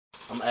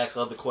I'm gonna ask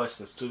other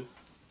questions too.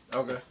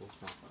 Okay.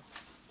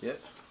 Yep.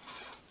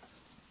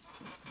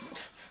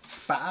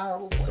 Fire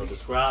away. So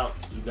describe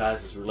you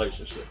guys'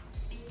 relationship.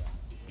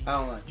 I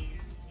don't like it.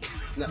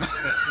 No.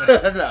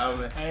 No,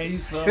 man. Hey,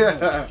 he's something.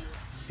 No,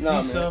 He's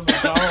man. something.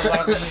 I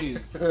don't like him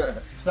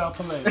either. Stop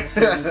playing. It's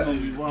gonna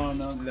be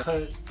wrong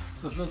uncut.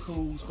 Cause look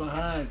who's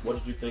behind. What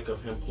did you think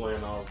of him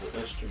playing all the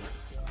instruments?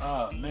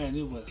 Oh man,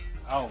 it was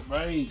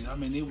outrageous. I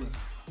mean, it was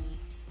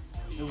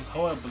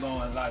heart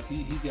blowing. Like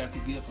he got the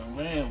gift and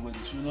ran with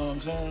it. You know what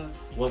I'm saying?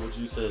 What would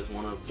you say is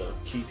one of the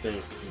key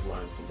things that you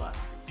learned from Byron?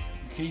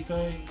 The key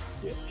thing.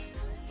 Yeah.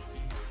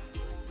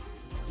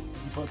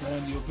 You supposed to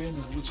handle your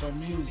business with your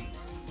music.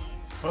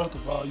 First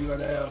of all, you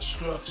gotta have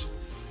structure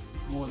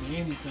more than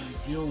anything.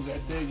 If you don't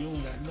got that, you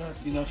don't got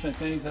nothing. You know what I'm saying?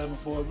 Things happen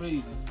for a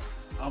reason.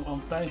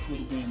 I'm thankful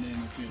to be in the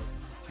field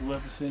to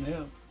represent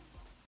him.